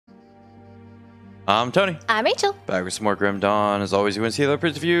I'm Tony. I'm Rachel. Back with some more Grim Dawn. As always, you want to see the other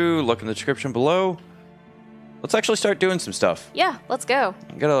view, look in the description below. Let's actually start doing some stuff. Yeah, let's go.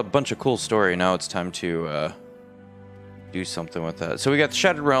 I got a bunch of cool story. Now it's time to do something with that. So we got the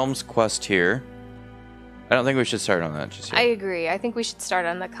Shattered Realms quest here. I don't think we should start on that just yet. I agree. I think we should start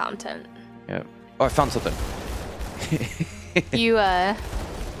on the content. Yeah. Oh, I found something. You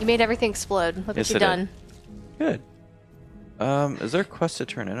made everything explode. Look Yes, what you've done. Good. Is there a quest to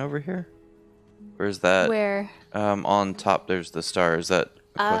turn in over here? Or is that Where? On top there's the star. Is that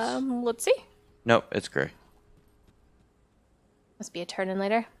a quest? Let's see. Nope, it's gray. Must be a turn in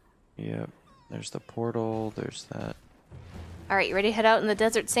later. Yep. There's the portal, there's that. All right, you ready to head out in the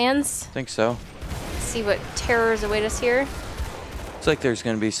desert sands? I think so. See what terrors await us here. Looks like there's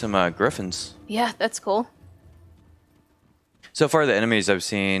going to be some griffins. Yeah, that's cool. So far, the enemies I've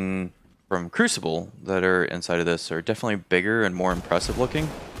seen from Crucible that are inside of this are definitely bigger and more impressive looking.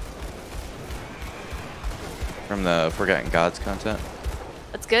 From the Forgotten Gods content.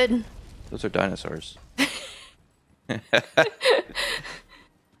 That's good. Those are dinosaurs.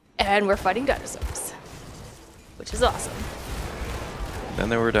 And we're fighting dinosaurs, which is awesome. Then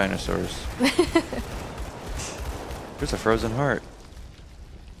there were dinosaurs. There's a frozen heart.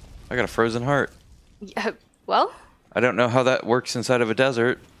 I got a frozen heart. Yeah, well, I don't know how that works inside of a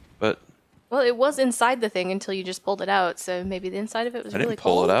desert, but... Well, it was inside the thing until you just pulled it out, so maybe the inside of it was really cold. I didn't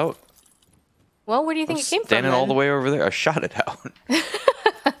pull it out. Well, where do you think it came from? Standing all the way over there. I shot it out.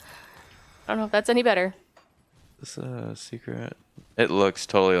 I don't know if that's any better. This is a secret. It looks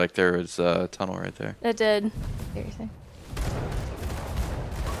totally like there was a tunnel right there. It did. Seriously.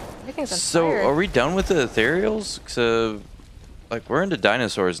 Everything's on So, fire. are we done with the ethereals? So, like, we're into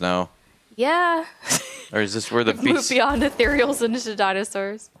dinosaurs now. Yeah. Or is this where the We've moved beast... beyond ethereals and into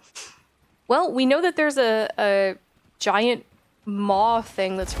dinosaurs. Well, we know that there's a giant maw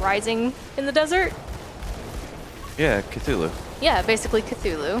thing that's rising in the desert. Yeah, Cthulhu. Yeah, basically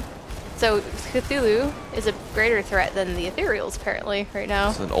Cthulhu. So Cthulhu is a greater threat than the ethereals apparently right now.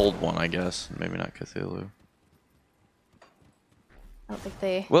 It's an old one, I guess. Maybe not Cthulhu. I don't think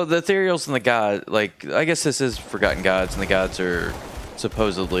they... Well, the ethereals and the god... Like, I guess this is Forgotten Gods, and the gods are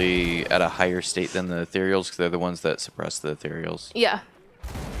supposedly at a higher state than the ethereals, because they're the ones that suppress the ethereals. Yeah.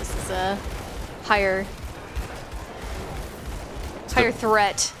 This is a higher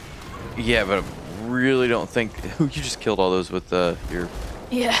threat. Yeah, but I really don't think... You just killed all those with your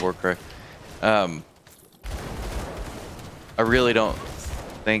war cry. I really don't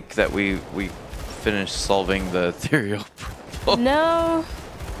think that we finished solving the ethereal problem. No.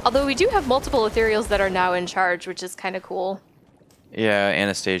 Although we do have multiple ethereals that are now in charge, which is kind of cool. Yeah,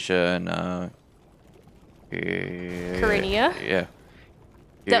 Anastasia and... Carinia. Yeah.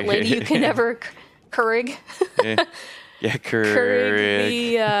 That lady you can never... Keurig. Yeah,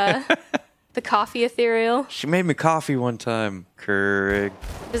 Keurig. The coffee ethereal. She made me coffee one time. Keurig.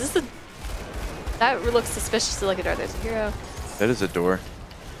 Is this that looks suspiciously like a door. There's a hero. That is a door.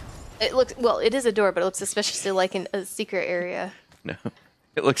 It looks... Well, it is a door, but it looks suspiciously like a secret area. No.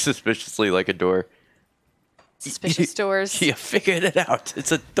 It looks suspiciously like a door. Suspicious doors. You figured it out.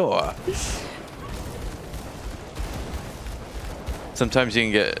 It's a door. Sometimes you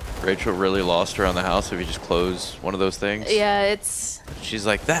can get Rachel really lost around the house if you just close one of those things. Yeah, it's... She's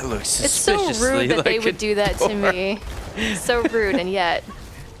like, that looks It's so suspiciously rude that like they would do that to me. So rude, and yet...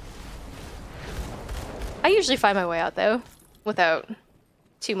 I usually find my way out, though, without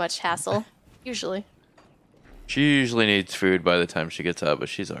too much hassle. Usually. She usually needs food by the time she gets up, but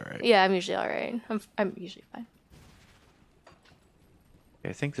she's alright. Yeah, I'm usually alright. I'm usually fine.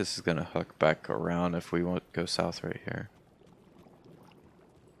 I think this is going to hook back around if we want to go south right here.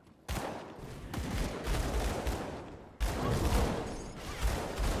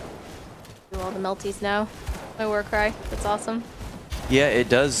 Do all the melties now. My war cry. That's awesome. Yeah, it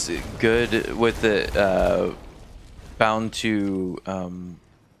does good with it bound to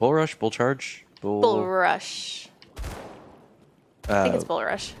bull rush, bull charge, Bull rush. I think it's bull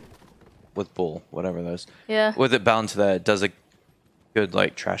rush. with bull, whatever those. Yeah. With it bound to that, it does a good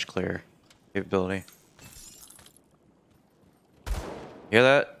like trash clear capability. Hear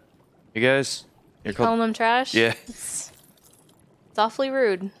that? You guys? You calling them trash? Yeah. It's awfully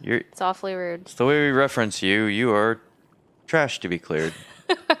rude. It's awfully rude. It's the way we reference you. You are trash to be cleared.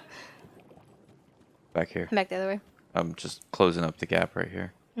 Back here. Come back the other way. I'm just closing up the gap right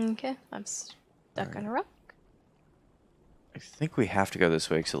here. Okay. I'm stuck on a rock. I think we have to go this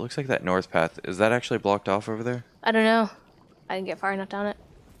way because it looks like that north path. Is that actually blocked off over there? I don't know. I didn't get far enough down it.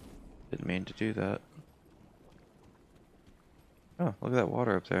 Didn't mean to do that. Oh, look at that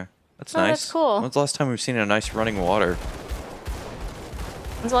water up there. That's Oh, nice. that's cool. When's the last time we've seen a nice running water?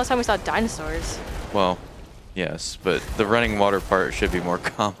 When's the last time we saw dinosaurs? Well, yes, but the running water part should be more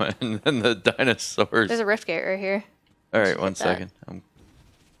common than the dinosaurs. There's a rift gate right here. All right, 1 second. I'm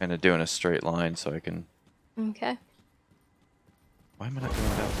kind of doing a straight line so I can... Okay. Why am I not going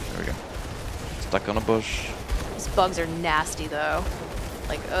down? There we go. Stuck on a bush. These bugs are nasty, though.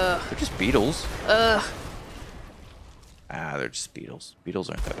 Like, ugh. They're just beetles. Ugh. Ah, they're just beetles. Beetles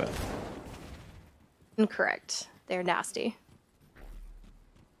aren't that bad. Incorrect. They're nasty.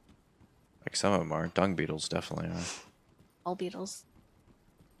 Like some of them are. Dung beetles definitely are. All beetles.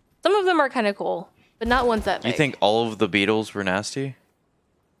 Some of them are kind of cool, but not ones that Do you big. think all of the beetles were nasty?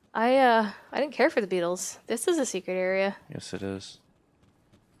 I didn't care for the beetles. This is a secret area. Yes, it is.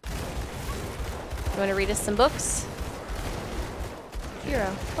 You want to read us some books? Hero.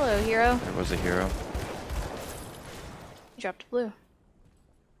 Hello, hero. There was a hero, You dropped blue.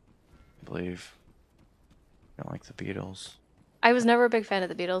 I believe. I don't like the beetles. I was never a big fan of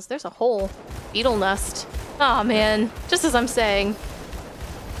the beetles. There's a whole beetle nest. Aw, man. Just as I'm saying.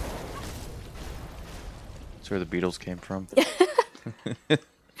 That's where the beetles came from.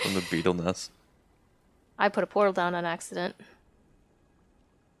 From the beetle nest. I put a portal down on accident.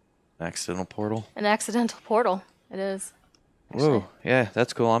 An accidental portal. An accidental portal. It is. Whoa, yeah,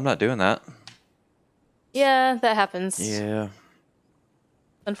 that's cool. I'm not doing that. Yeah, that happens. Yeah.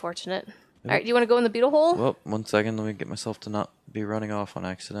 Unfortunate. All right, do you want to go in the beetle hole? Well, 1 second. Let me get myself to not be running off on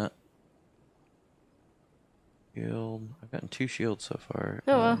accident. Shield. I've gotten 2 shields so far.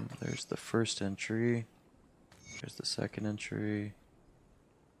 Oh, well. There's the first entry. There's the second entry.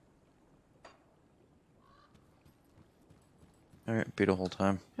 Alright, beetle hole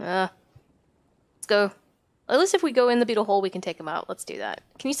time. Let's go. At least if we go in the beetle hole, we can take them out. Let's do that.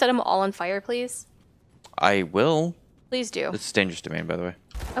 Can you set them all on fire, please? I will. Please do. It's dangerous domain, by the way.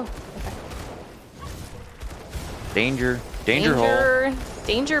 Oh, okay. Danger. Danger hole.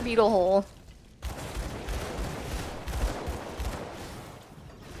 Danger beetle hole.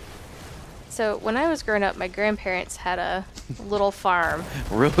 So when I was growing up, my grandparents had a little farm.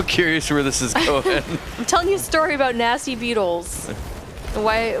 Real curious where this is going. I'm telling you a story about nasty beetles. And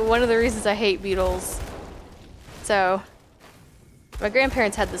why? One of the reasons I hate beetles. So, my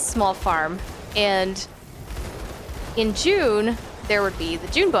grandparents had this small farm, and in June there would be the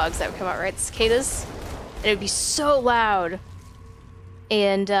June bugs that would come out, right? The cicadas, and it would be so loud.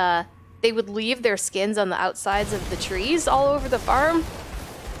 And they would leave their skins on the outsides of the trees all over the farm,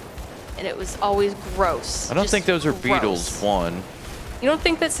 and it was always gross. I don't Just think those are gross. beetles, one. You don't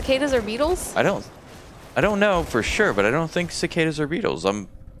think that cicadas are beetles? I don't know for sure, but I don't think cicadas are beetles. I'm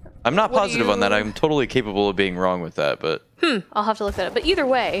not What do positive on that. you- I'm totally capable of being wrong with that, but I'll have to look that up. But either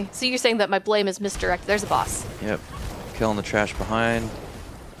way, so you're saying that my blame is misdirected. There's a boss. yep. Killing the trash behind.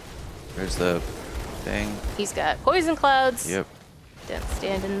 There's the thing. He's got poison clouds. Yep. Don't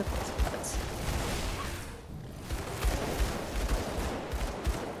stand in the poison clouds.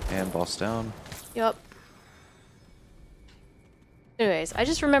 And boss down. Yup. Anyways, I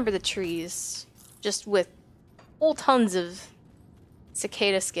just remember the trees just with whole tons of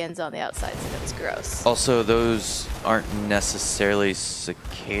cicada skins on the outsides, and it was gross. Also, those aren't necessarily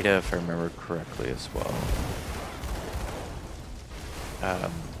cicada, if I remember correctly, as well.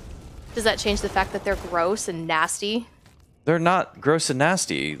 Does that change the fact that they're gross and nasty? They're not gross and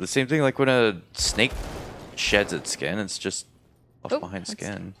nasty. The same thing like when a snake sheds its skin, it's just left Oh, behind that's-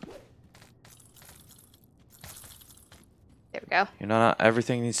 skin. There we go. You know, not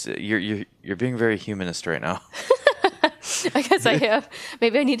everything needs to, you're being very humanist right now. I guess I have.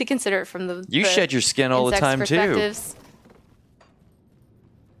 Maybe I need to consider it from the You the shed your skin all the insect's time too. perspectives.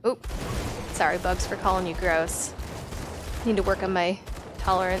 Oop. Sorry, bugs, for calling you gross. Need to work on my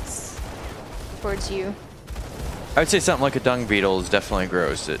tolerance towards you. I would say something like a dung beetle is definitely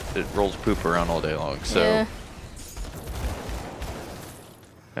gross. It rolls poop around all day long. So, Yeah.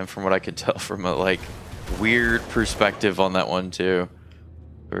 and from what I could tell from a like weird perspective on that one too,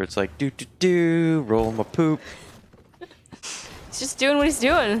 where it's like do do do, roll my poop. He's just doing what he's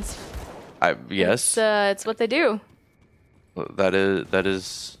doing. Yes, It's what they do. that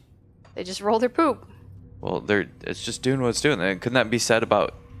is. They just roll their poop. Well, it's just doing what it's doing. And couldn't that be said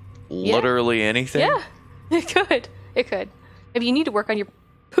about literally anything? Yeah, it could. It could. Maybe you need to work on your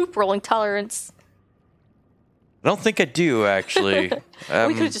poop rolling tolerance. I don't think I do actually. We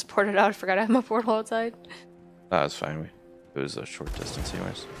could have just ported it out. I forgot I have my portal outside. That was fine. It was a short distance,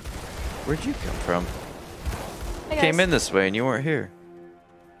 anyways. Where'd you come from? Hey guys. Came in this way and you weren't here.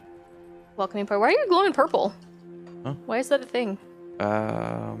 Welcoming party. Why are you glowing purple? Huh? Why is that a thing?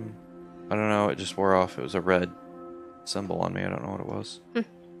 I don't know. It just wore off. It was a red symbol on me. I don't know what it was. Hmm.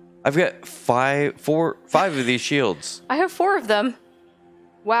 I've got five of these shields. I have 4 of them.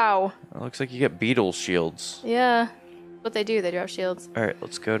 Wow. It looks like you get beetle shields. Yeah. What they do, they drop shields. All right,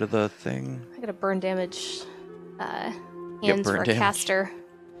 let's go to the thing. I got a burn damage Get hands for burn a damage. caster.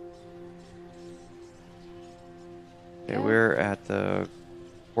 Okay, we're at the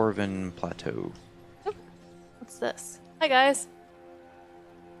Korvan Plateau. What's this? Hi, guys.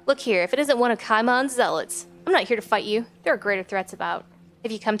 Look here, if it isn't one of Kaimon's zealots, I'm not here to fight you. There are greater threats about.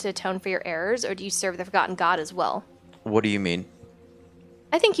 Have you come to atone for your errors, or do you serve the forgotten god as well? What do you mean?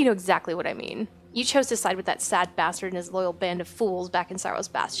 I think you know exactly what I mean. You chose to side with that sad bastard and his loyal band of fools back in Sorrow's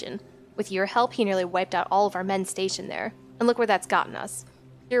Bastion. With your help, he nearly wiped out all of our men stationed there. And look where that's gotten us.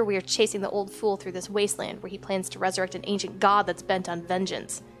 Here we are chasing the old fool through this wasteland where he plans to resurrect an ancient god that's bent on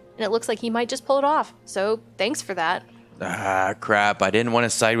vengeance. And it looks like he might just pull it off. So, thanks for that. Ah, crap. I didn't want to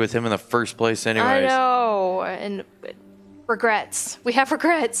side with him in the first place anyways. I know. And regrets. We have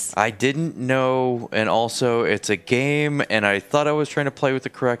regrets. I didn't know, and also it's a game, and I thought I was trying to play with the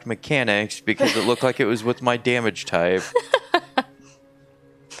correct mechanics because it looked like it was with my damage type.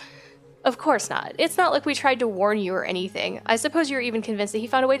 Of course not. It's not like we tried to warn you or anything. I suppose you're even convinced that he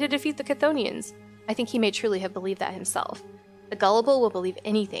found a way to defeat the Chthonians. I think he may truly have believed that himself. The gullible will believe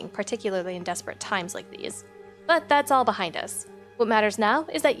anything, particularly in desperate times like these. But that's all behind us. What matters now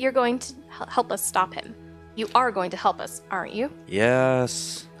is that you're going to help us stop him. You are going to help us, aren't you?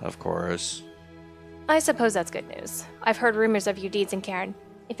 Yes, of course. I suppose that's good news. I've heard rumors of your deeds in Cairn.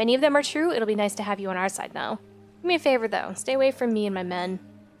 If any of them are true, it'll be nice to have you on our side now. Do me a favor, though. Stay away from me and my men.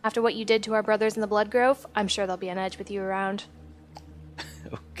 After what you did to our brothers in the Blood Grove, I'm sure they'll be on edge with you around.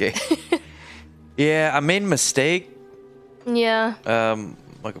 Okay. Yeah, I made a mistake. Yeah.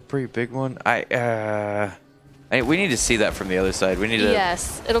 Like a pretty big one. We need to see that from the other side. We need to.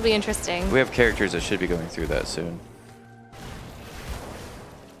 Yes, it'll be interesting. We have characters that should be going through that soon.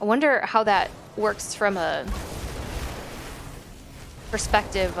 I wonder how that works from a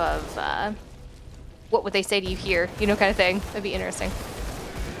perspective of what would they say to you here, you know, kind of thing. That'd be interesting.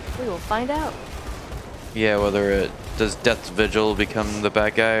 We will find out. Yeah, whether it does Death's Vigil become the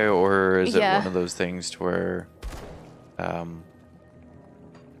bad guy, or is it one of those things to where,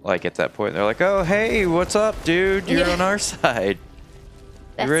 like at that point they're like, "Oh, hey, what's up, dude? You're on our side.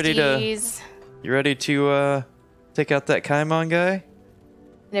 You ready to take out that Kaimon guy?"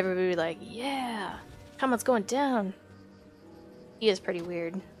 And everybody would be like, "Yeah, Kaimon's going down." He is pretty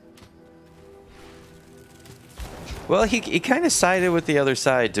weird. Well, he kind of sided with the other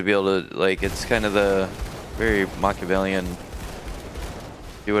side to be able to, like, it's kind of the very Machiavellian,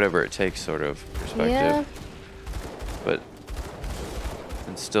 do whatever it takes sort of perspective. Yeah. But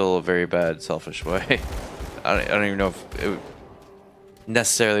it's still a very bad, selfish way. I don't even know if it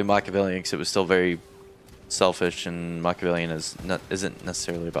necessarily Machiavellian, because it was still very selfish, and Machiavellian isn't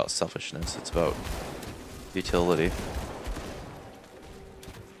necessarily about selfishness, it's about utility.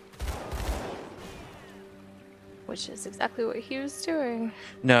 Which is exactly what he was doing.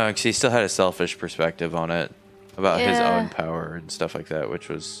 No, because he still had a selfish perspective on it, about his Yeah. own power and stuff like that, which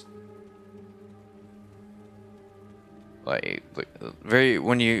was like very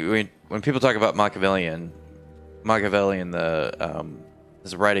when people talk about Machiavellian,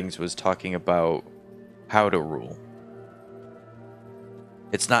 his writings was talking about how to rule.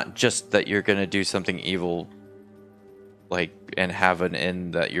 It's not just that you're going to do something evil, like, and have an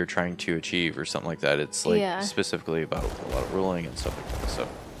end that you're trying to achieve or something like that. It's like specifically about a lot of ruling and stuff like that. So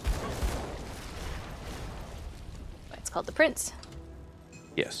It's called the Prince.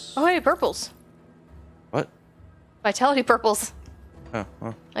 yes. Oh, hey, purples. What? Vitality purples. Oh,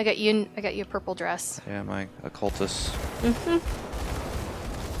 well, I got you a purple dress. yeah, my occultist.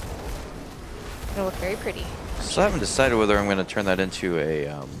 It'll look very pretty. So I haven't decided whether I'm going to turn that into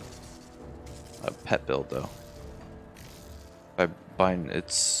a pet build though. By buying,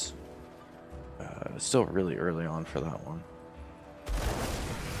 it's still really early on for that one.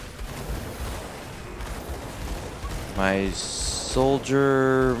 My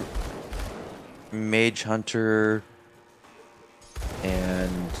soldier, mage hunter,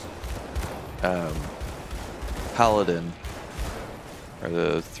 and paladin are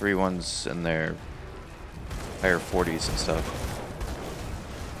the three ones in their higher 40s and stuff.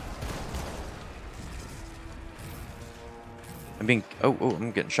 I'm being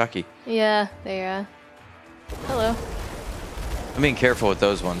I'm getting shocky. Yeah, they hello. I'm being careful with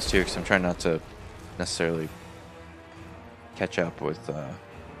those ones too, because I'm trying not to necessarily catch up with the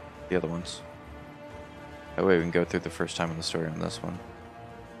other ones. That way we can go through the first time in the story on this one.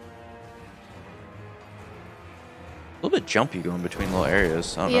 A little bit jumpy going between little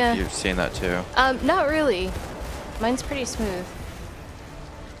areas. I don't know if you've seen that too. Not really. Mine's pretty smooth.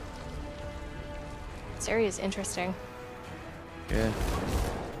 This area is interesting. Yeah.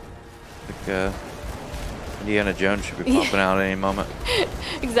 Indiana Jones should be popping out at any moment.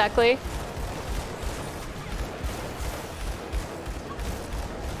 Exactly.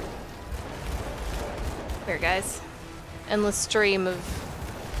 Here, guys. Endless stream of...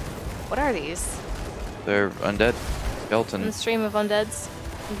 What are these? They're undead skeletons. Endless stream of undeads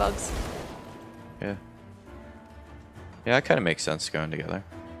and bugs. Yeah. Yeah, that kind of makes sense going together.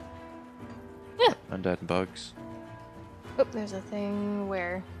 Yeah. Undead and bugs. Oh, there's a thing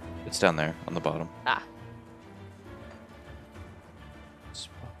where... It's down there on the bottom. Ah.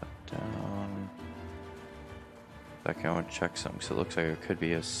 Spot down. I want to check something, so it looks like there could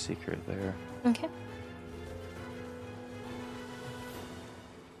be a secret there. Okay.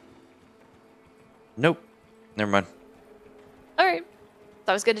 Nope. Never mind. Alright. It's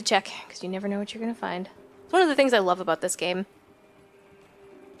always good to check, because you never know what you're going to find. It's one of the things I love about this game.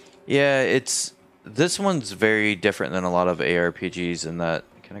 Yeah, it's... This one's very different than a lot of ARPGs in that...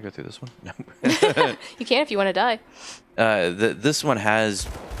 Can I go through this one? No. You can if you want to die. This one has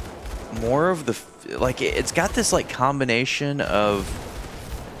more of the... Like, it's got this, like, combination of...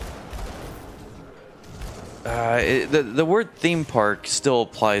 the word theme park still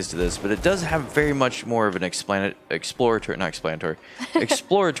applies to this, but it does have very much more of an exploratory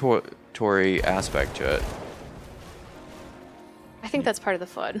aspect to it. I think that's part of the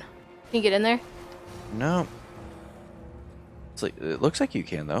fun. Can you get in there? No. It's like, it looks like you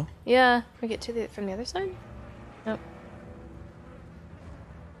can, though. Yeah. Can we get to from the other side? Nope.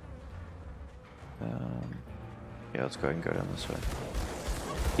 Yeah, let's go ahead and go down this way.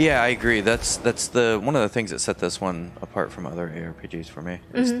 Yeah, I agree. That's the one of the things that set this one apart from other ARPGs for me.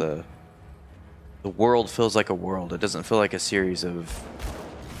 Is the world feels like a world. It doesn't feel like a series of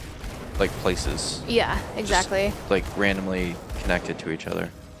like places. Yeah, exactly. Just, like randomly connected to each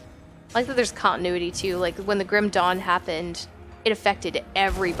other. I like that there's continuity too. Like when the Grim Dawn happened, it affected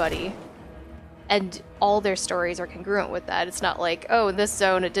everybody. And all their stories are congruent with that. It's not like, oh, in this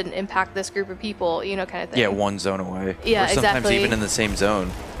zone it didn't impact this group of people, you know, kind of thing. Yeah, one zone away. Yeah, or sometimes exactly. even in the same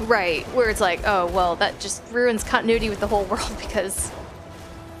zone. Right, where it's like, oh, well, that just ruins continuity with the whole world because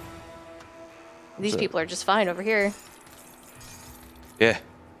these people are just fine over here. Yeah.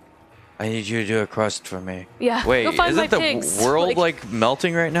 I need you to do a crust for me. Yeah. Wait, go find isn't my the pigs. world like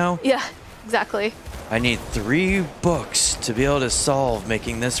melting right now? Yeah, exactly. I need 3 books to be able to solve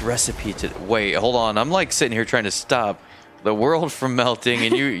making this recipe to... Wait, hold on. I'm like sitting here trying to stop the world from melting,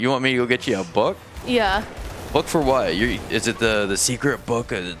 and you want me to go get you a book? Yeah. Book for what? Is it the secret book,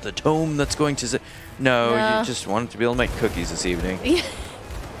 the tome that's going to... No, you just wanted to be able to make cookies this evening. Yeah.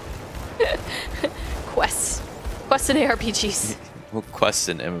 Quests. Quests and ARPGs. Well, quests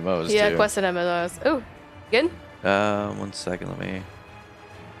and MMOs, yeah, too. quests and MMOs. Oh, good? 1 second, let me...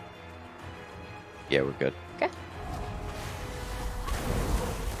 Yeah, we're good. Okay.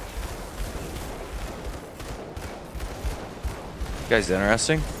 Guys,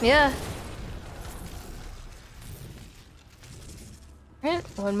 interesting? Yeah. Alright,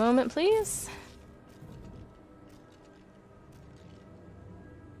 1 moment, please.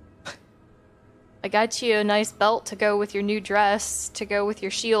 I got you a nice belt to go with your new dress, to go with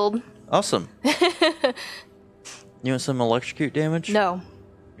your shield. Awesome. You want some electrocute damage? No.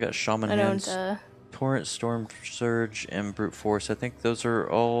 You got Shaman I Hands. don't, Torrent, Storm Surge, and Brute Force. I think those are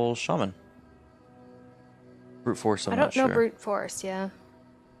all Shaman. Brute Force, I'm not sure. I don't know Brute Force, yeah.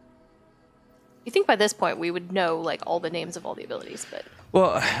 You think by this point we would know, like, all the names of all the abilities, but...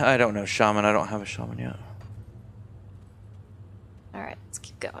 Well, I don't know Shaman. I don't have a Shaman yet. Alright, let's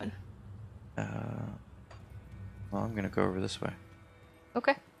keep going. Well, I'm going to go over this way.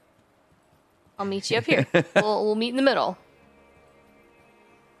 Okay. I'll meet you up here. we'll meet in the middle.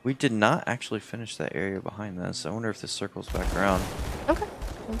 We did not actually finish that area behind this. I wonder if this circles back around. Okay.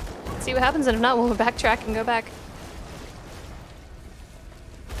 Let's see what happens, and if not, we'll backtrack and go back.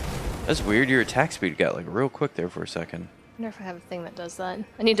 That's weird. Your attack speed got like real quick there for a second. I wonder if I have a thing that does that.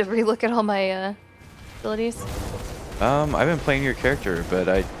 I need to relook at all my abilities. I've been playing your character, but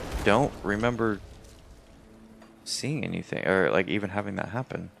I don't remember seeing anything or like even having that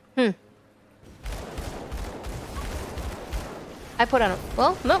happen. I put on...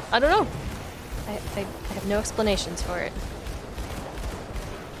 Well, no, I don't know. I have no explanations for it.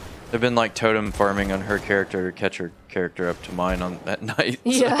 I've been like totem farming on her character to catch her character up to mine at night.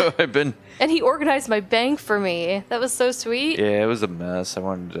 Yeah. So I've been... And he organized my bank for me. That was so sweet. Yeah, it was a mess. I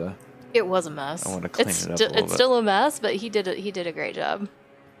wanted to... It was a mess. I want to clean it up a little bit. It's still a mess, but he did a great job.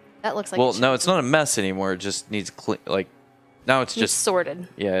 That looks like... Well, no, it's not a mess anymore. It just needs clean... Like, now it's just... sorted.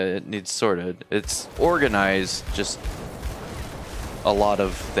 Yeah, it needs sorted. It's organized, just... a lot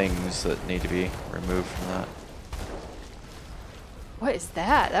of things that need to be removed from that. What is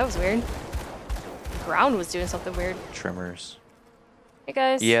that? That was weird. ground was doing something weird. Trimmers. Hey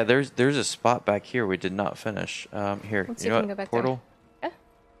guys. Yeah, there's a spot back here we did not finish. Here, Let's you see know if we can what? go back Portal. there.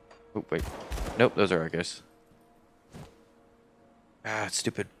 Oh wait, nope, those are our guys. Ah, it's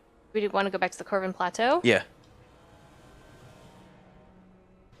stupid. We did want to go back to the Korvan Plateau. Yeah.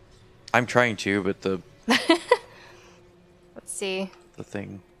 I'm trying to, but the Let's see. the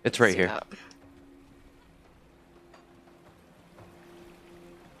thing, it's right Zoom here. out.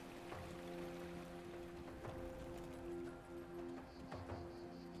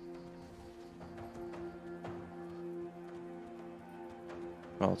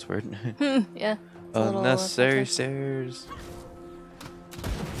 Oh, it's weird. Yeah. It's a little, Unnecessary filter. stairs.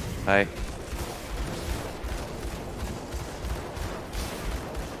 Hi.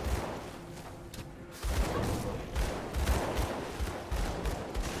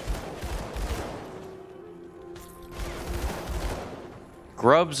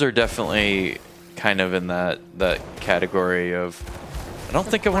 Grubs are definitely kind of in that category of I don't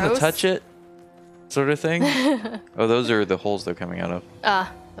think I want to Gross? touch it sort of thing. Oh, those are the holes they're coming out of.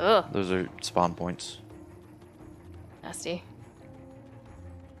 Ugh. Those are spawn points. Nasty.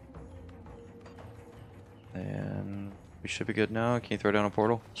 And we should be good now. Can you throw down a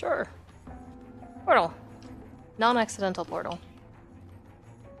portal? Sure. Portal. Non-accidental portal.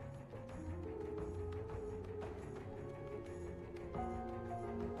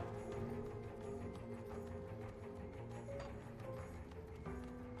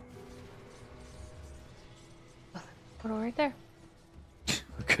 Portal right there.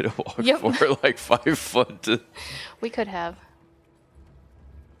 We could have walked Yep. for like 5 foot to... We could have.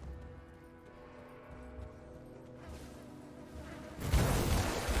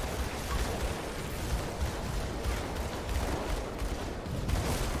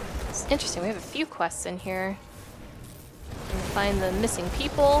 It's interesting. We have a few quests in here. We can find the missing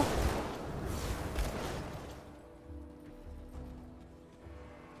people.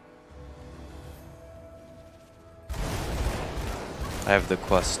 I have the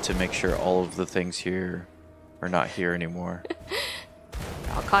quest to make sure all of the things here are not here anymore.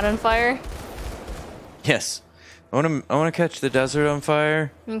 All caught on fire. Yes. I want to catch the desert on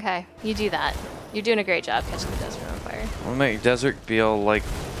fire. Okay, you do that. You're doing a great job catching the desert on fire. I want to make desert be all like...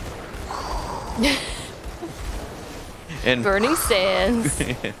 and Burning sands.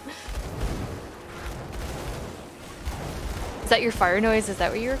 Is that your fire noise? Is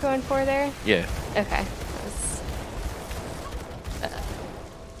that what you were going for there? yeah. Okay.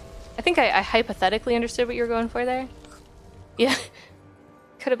 I think I hypothetically understood what you were going for there. Yeah.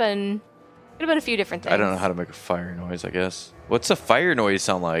 Could have been a few different things. I don't know how to make a fire noise, I guess. What's a fire noise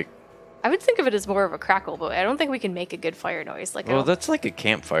sound like? I would think of it as more of a crackle, but I don't think we can make a good fire noise. Like, I Well, don't- that's like a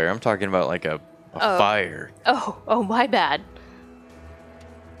campfire. I'm talking about like a Oh. fire. oh, my bad.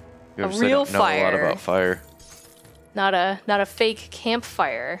 You A ever said real know a lot fire. about fire. Not a fake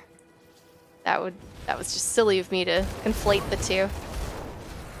campfire. That was just silly of me to conflate the two.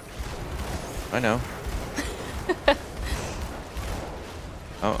 I know.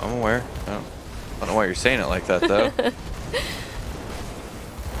 Oh, I'm aware. I don't know why you're saying it like that, though.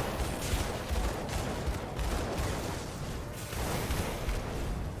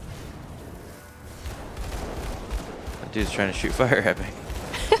 That dude's trying to shoot fire at me.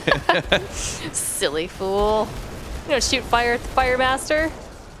 Silly fool. You don't shoot fire at the fire master?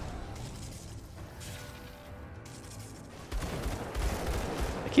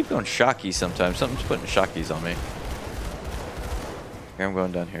 I keep going shocky sometimes. Something's putting shockies on me. Here, I'm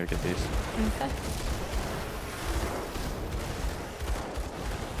going down here to get these. Okay.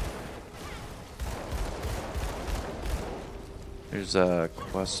 There's a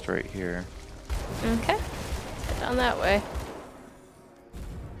quest right here. Okay. Let's get down that way.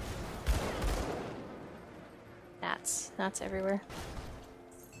 Gnats everywhere.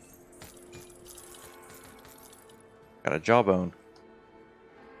 Got a jawbone.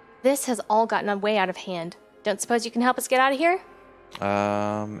 This has all gotten way out of hand. Don't suppose you can help us get out of here?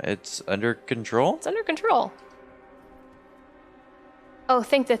 It's under control? It's under control. Oh,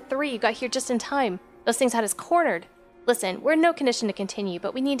 thank the three you got here just in time. Those things had us cornered. Listen, we're in no condition to continue,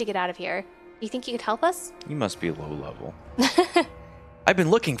 but we need to get out of here. Do you think you could help us? You must be low level. I've been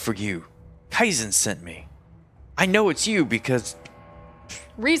looking for you. Kaizen sent me. I know it's you because...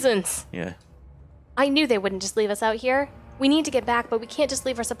 Reasons. Yeah. I knew they wouldn't just leave us out here. We need to get back, but we can't just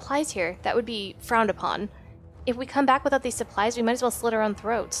leave our supplies here. That would be frowned upon. If we come back without these supplies, we might as well slit our own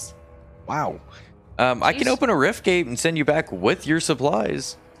throats. Wow. I can Jeez. open a rift gate and send you back with your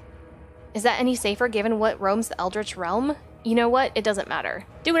supplies. Is that any safer given what roams the Eldritch realm? You know what? It doesn't matter.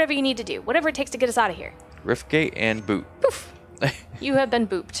 Do whatever you need to do. Whatever it takes to get us out of here. Rift gate and boot. Poof! You have been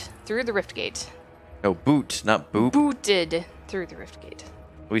booped through the rift gate. No, boot, not boop. Booted through the rift gate.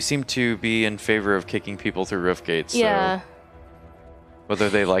 We seem to be in favor of kicking people through rift gates. Yeah. So whether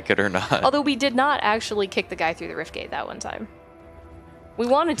they like it or not. Although we did not actually kick the guy through the rift gate that one time. We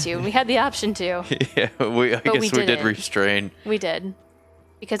wanted to. We had the option to. Yeah, I guess we did didn't. restrain. We did.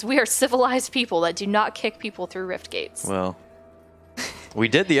 Because we are civilized people that do not kick people through rift gates. Well, we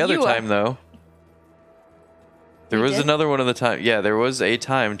did the other time, though. There was another one of the time. Yeah, there was a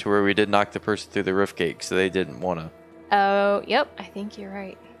time to where we did knock the person through the rift gate, so they didn't want to. Oh, yep. I think you're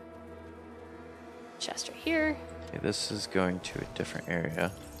right. Chest right here. Okay, this is going to a different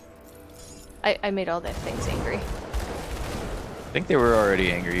area. I made all the things angry. I think they were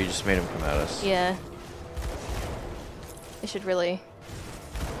already angry. You just made them come at us. Yeah. I should really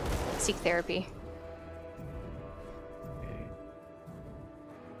seek therapy. Okay.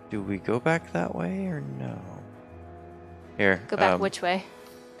 Do we go back that way or no? Here. Go back which way?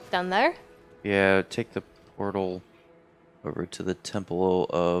 Down there? Yeah, take the portal over to the Temple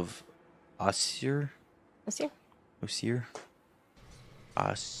of OSYR. OSYR? OSYR?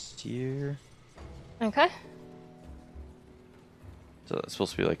 OSYR? Okay. So that's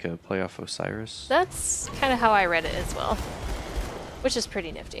supposed to be like a play off Osiris? That's kind of how I read it as well. Which is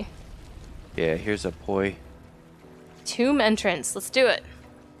pretty nifty. Yeah, here's a poi. Tomb entrance. Let's do it.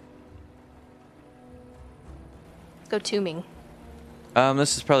 Let's go tombing.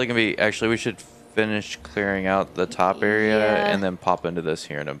 This is probably going to be... Actually, we should finish clearing out the top area and then pop into this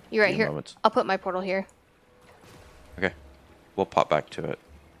here in a You're right few here. moments. I'll put my portal here. Okay. We'll pop back to it.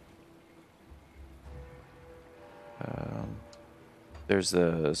 There's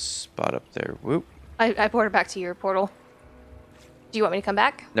a spot up there. Whoop. I ported back to your portal. Do you want me to come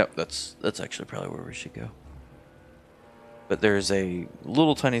back? No, that's actually probably where we should go. But there's a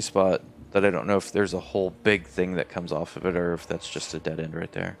little tiny spot that I don't know if there's a whole big thing that comes off of it or if that's just a dead end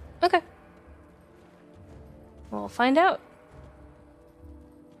right there. Okay. We'll find out.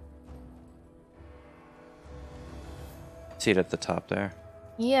 See it at the top there.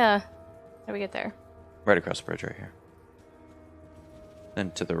 Yeah. How do we get there? Right across the bridge right here.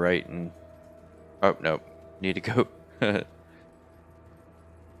 Then to the right and... Oh, no. Need to go.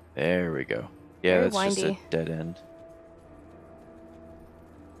 There we go. Yeah, Very that's windy. just a dead end.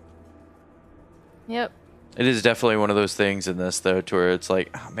 Yep. It is definitely one of those things in this, though, to where it's like,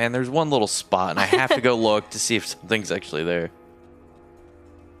 oh, man, there's one little spot, and I have to go look to see if something's actually there.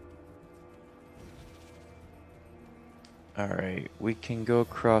 Alright, we can go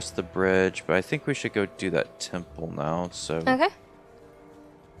across the bridge, but I think we should go do that temple now, so... Okay.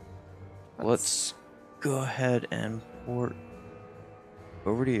 Let's go ahead and port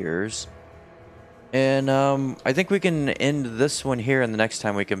over to yours. And I think we can end this one here, and the next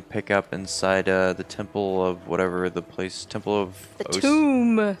time we can pick up inside the temple of whatever the place, temple of The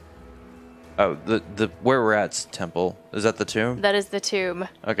tomb. Oh, the where we're at's temple. Is that the tomb? That is the tomb.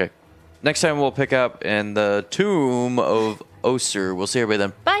 Okay. Next time we'll pick up in the tomb of OSYR. We'll see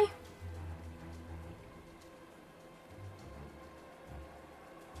everybody then. Bye.